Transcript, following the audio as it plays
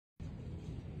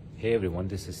Hey everyone,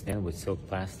 this is Stan with Silk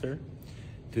Plaster.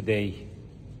 Today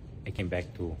I came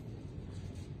back to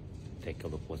take a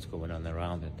look what's going on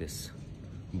around at this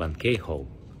banquet hall.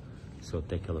 So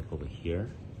take a look over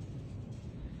here.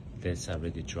 This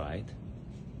already dried.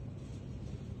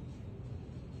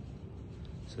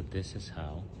 So this is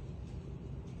how.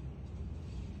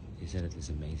 Isn't it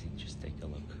amazing? Just take a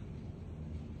look.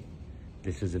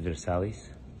 This is the Versailles.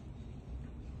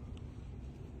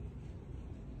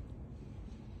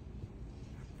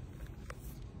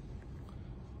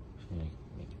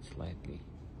 Make it slightly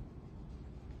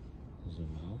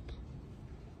zoom out.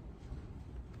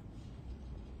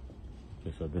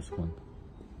 Okay, so this one.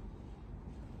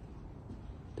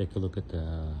 Take a look at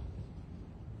the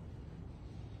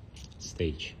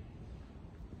stage.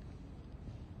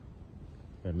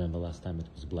 Remember last time it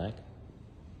was black?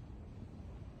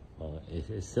 Well, it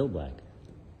is still black,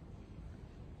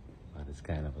 but it's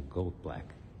kind of a gold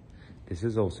black. This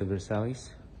is also Versailles.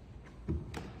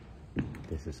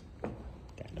 This is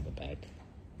kind of a bag.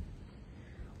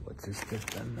 What's this?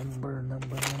 The number?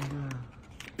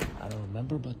 I don't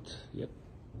remember, but yep.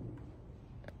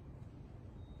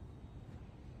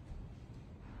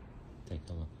 Take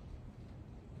a look.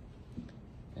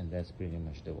 And that's pretty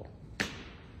much the wall.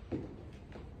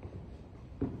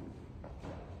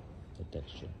 The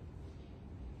texture.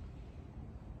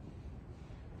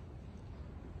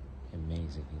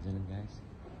 Amazing, isn't it, guys?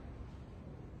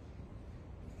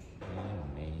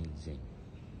 Amazing.